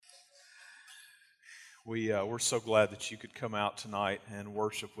We're so glad that you could come out tonight and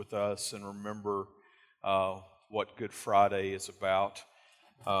worship with us and remember what Good Friday is about.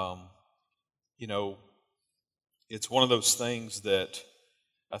 Um, you know, it's one of those things that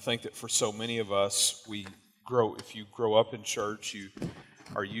I think that for so many of us, if you grow up in church, you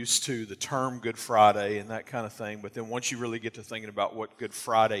are used to the term Good Friday and that kind of thing. But then once you really get to thinking about what Good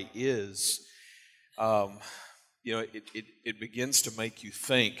Friday is, it begins to make you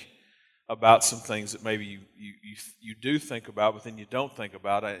think about some things that maybe you do think about, but then you don't think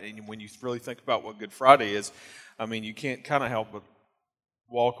about it. And when you really think about what Good Friday is, I mean, you can't kind of help but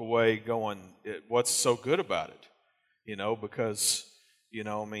walk away going, what's so good about it? Because,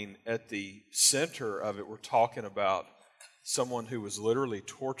 at the center of it, we're talking about someone who was literally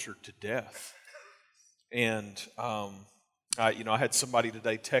tortured to death. And, I had somebody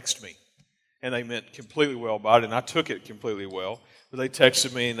today text me, and they meant completely well about it, and I took it completely well. But they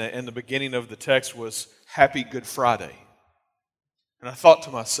texted me, and the beginning of the text was, Happy Good Friday. And I thought to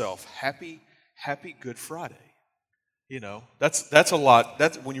myself, Happy Good Friday. That's a lot.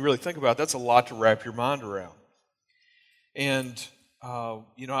 When you really think about it, that's a lot to wrap your mind around. And,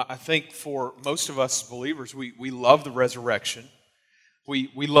 I think for most of us as believers, we love the resurrection.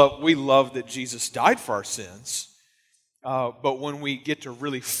 We love that Jesus died for our sins. But when we get to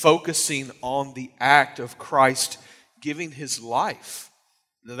really focusing on the act of Christ giving His life,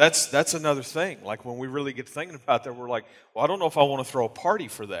 that's another thing. Like when we really get thinking about that, we're like, well, I don't know if I want to throw a party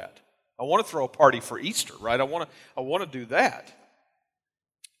for that. I want to throw a party for Easter, right? I want to do that.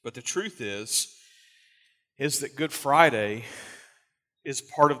 But the truth is that Good Friday is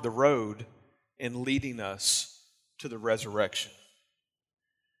part of the road in leading us to the resurrection.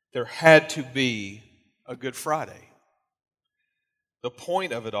 There had to be a Good Friday. The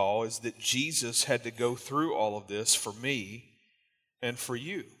point of it all is that Jesus had to go through all of this for me and for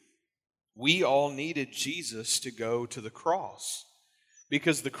you. We all needed Jesus to go to the cross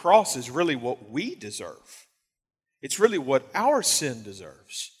because the cross is really what we deserve. It's really what our sin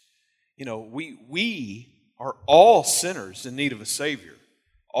deserves. We are all sinners in need of a Savior.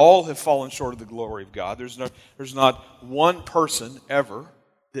 All have fallen short of the glory of God. There's not one person ever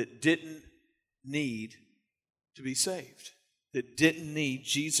that didn't need to be saved, that didn't need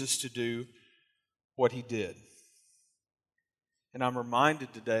Jesus to do what He did. And I'm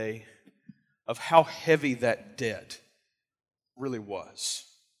reminded today of how heavy that debt really was.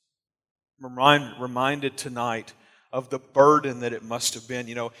 I'm reminded tonight of the burden that it must have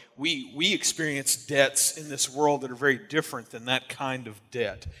been. We experience debts in this world that are very different than that kind of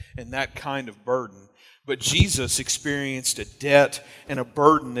debt and that kind of burden. But Jesus experienced a debt and a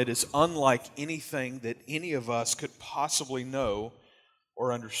burden that is unlike anything that any of us could possibly know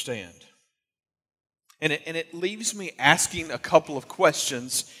or understand. And it leaves me asking a couple of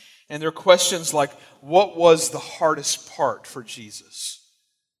questions, and they're questions like, what was the hardest part for Jesus?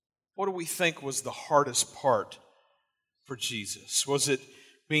 What do we think was the hardest part for Jesus? Was it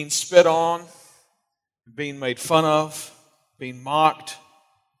being spit on, being made fun of, being mocked?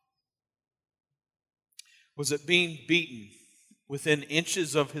 Was it being beaten within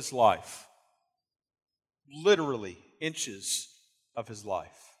inches of His life? Literally inches of His life.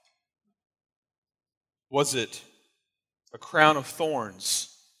 Was it a crown of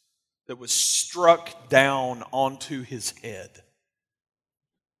thorns that was struck down onto His head?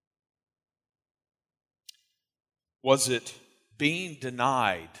 Was it being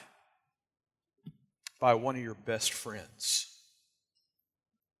denied by one of your best friends?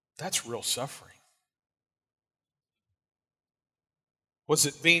 That's real suffering. Was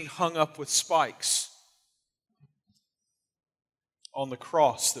it being hung up with spikes on the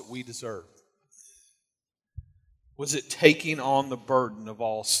cross that we deserve? Was it taking on the burden of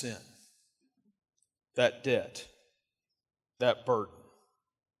all sin? That debt, that burden.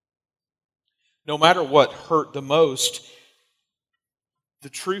 No matter what hurt the most, the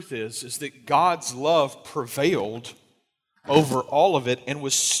truth is that God's love prevailed over all of it and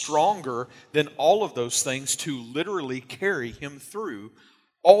was stronger than all of those things to literally carry Him through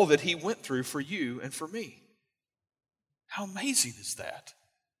all that He went through for you and for me. How amazing is that?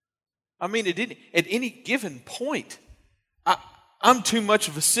 I mean, at any given point, I'm too much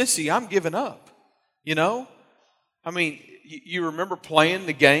of a sissy. I'm giving up, I mean, you remember playing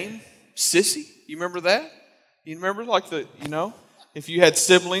the game, Sissy? You remember that? You remember if you had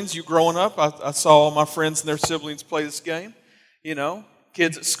siblings, you growing up, I saw all my friends and their siblings play this game.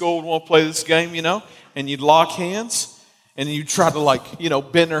 Kids at school would want to play this game, and you'd lock hands, and you'd try to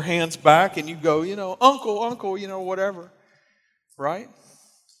bend their hands back, and you'd go, uncle, whatever, right?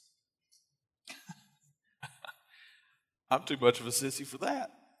 I'm too much of a sissy for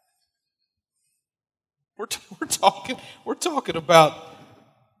that. We're talking about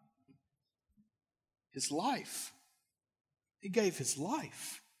His life. He gave His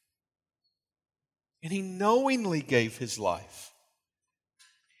life. And He knowingly gave His life.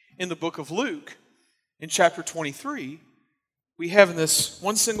 In the book of Luke, in chapter 23, we have in this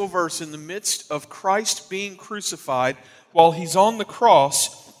one single verse, in the midst of Christ being crucified, while He's on the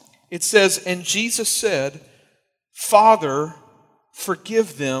cross, it says, "And Jesus said, Father,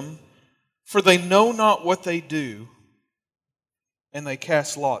 forgive them, for they know not what they do." And they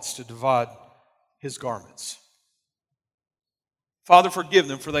cast lots to divide His garments. Father, forgive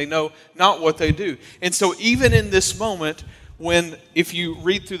them, for they know not what they do. And so even in this moment, when, if you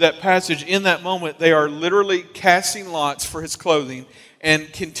read through that passage, in that moment, they are literally casting lots for His clothing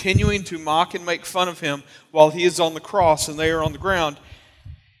and continuing to mock and make fun of Him while He is on the cross and they are on the ground.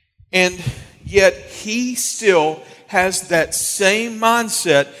 And yet He still has that same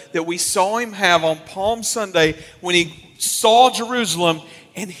mindset that we saw Him have on Palm Sunday when He saw Jerusalem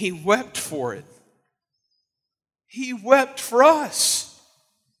and He wept for it. He wept for us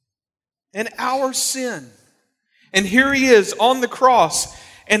and our sin. And here He is on the cross.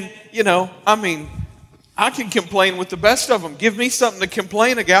 And, I can complain with the best of them. Give me something to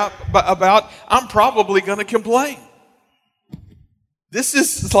complain about. I'm probably going to complain. This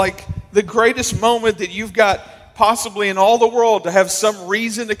is like the greatest moment that you've got possibly in all the world to have some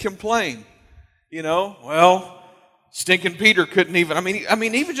reason to complain. Stinking Peter couldn't even,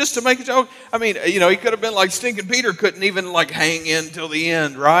 even just to make a joke, he could have been like, Stinking Peter couldn't even hang in till the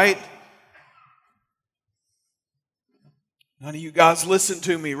end, right? None of you guys listen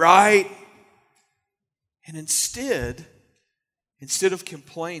to me, right? And instead of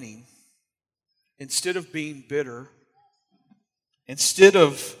complaining, instead of being bitter, instead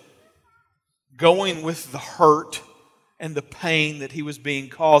of going with the hurt and the pain that he was being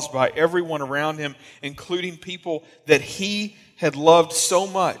caused by everyone around him, including people that he had loved so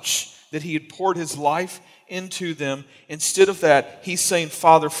much that he had poured his life into them, instead of that, he's saying,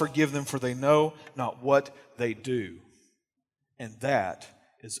 Father, forgive them, for they know not what they do. And that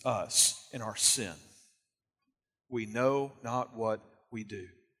is us in our sin. We know not what we do.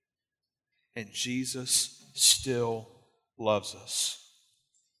 And Jesus still loves us.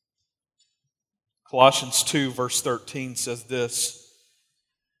 Colossians 2, verse 13 says this.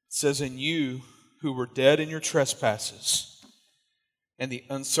 It says, "And you who were dead in your trespasses and the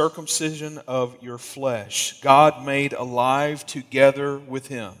uncircumcision of your flesh, God made alive together with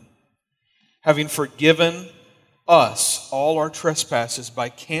Him, having forgiven us all our trespasses by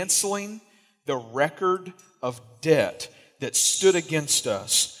canceling the record of debt that stood against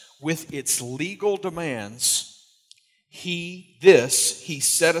us with its legal demands. He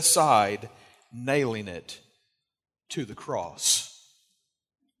set aside, nailing it to the cross.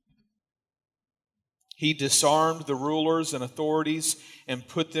 He disarmed the rulers and authorities and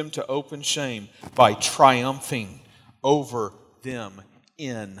put them to open shame by triumphing over them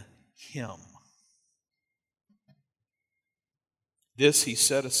in Him. This He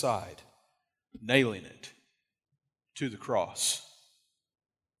set aside, nailing it to the cross."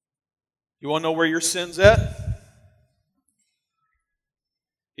 You want to know where your sin's at?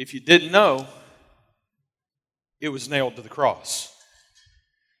 If you didn't know, it was nailed to the cross.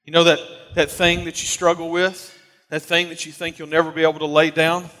 You know that thing that you struggle with? That thing that you think you'll never be able to lay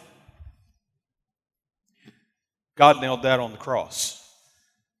down? God nailed that on the cross.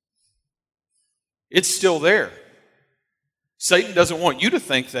 It's still there. Satan doesn't want you to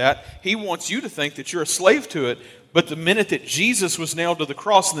think that. He wants you to think that you're a slave to it. But the minute that Jesus was nailed to the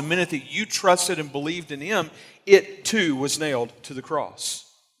cross, and the minute that you trusted and believed in Him, it too was nailed to the cross.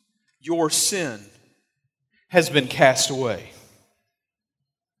 Your sin has been cast away.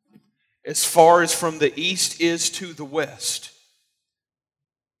 As far as from the east is to the west.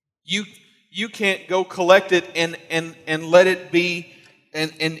 You can't go collect it and let it be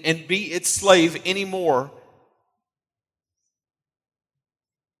and be its slave anymore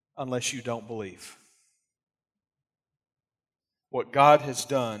unless you don't believe. What God has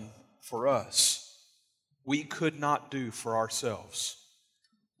done for us, we could not do for ourselves.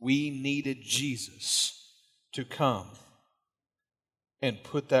 We needed Jesus to come and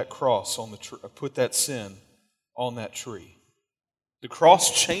put that cross on the put that sin on that tree. The cross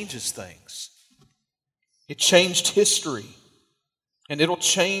changes things. It changed history. And it'll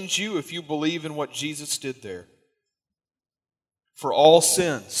change you if you believe in what Jesus did there. For all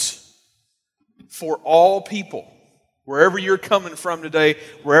sins. For all people. Wherever you're coming from today,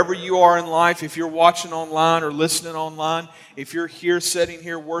 wherever you are in life, if you're watching online or listening online, if you're here, sitting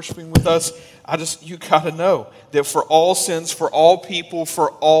here, worshiping with us, you got to know that for all sins, for all people, for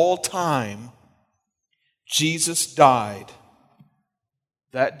all time, Jesus died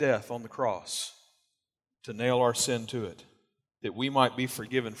that death on the cross to nail our sin to it, that we might be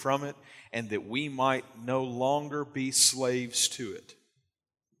forgiven from it and that we might no longer be slaves to it.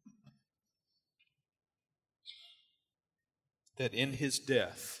 That in His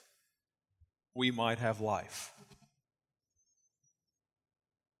death we might have life.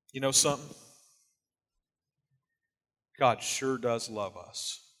 You know something? God sure does love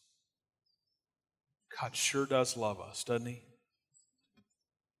us. God sure does love us, doesn't He?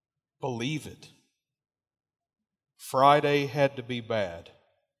 Believe it. Friday had to be bad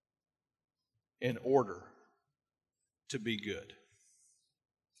in order to be good.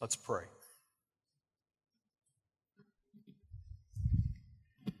 Let's pray.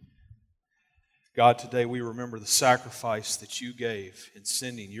 God, today we remember the sacrifice that You gave in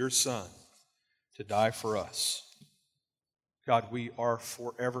sending Your Son to die for us. God, we are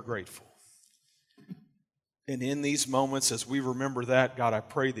forever grateful. And in these moments, as we remember that, God, I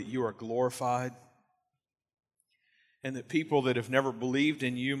pray that You are glorified and that people that have never believed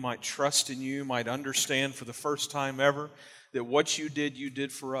in You might trust in You, might understand for the first time ever that what You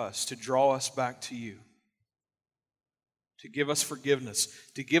did for us, to draw us back to You, to give us forgiveness,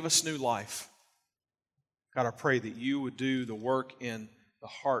 to give us new life. God, I pray that You would do the work in the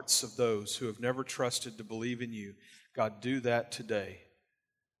hearts of those who have never trusted to believe in You. God, do that today.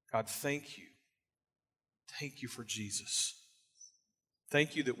 God, thank You. Thank You for Jesus.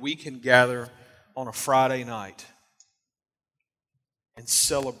 Thank You that we can gather on a Friday night and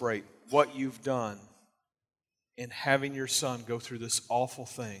celebrate what You've done in having Your Son go through this awful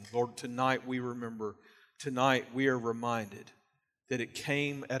thing. Lord, tonight we remember, tonight we are reminded that it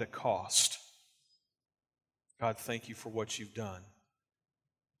came at a cost. God, thank You for what You've done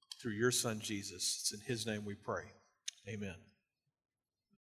through Your Son, Jesus. It's in His name we pray. Amen.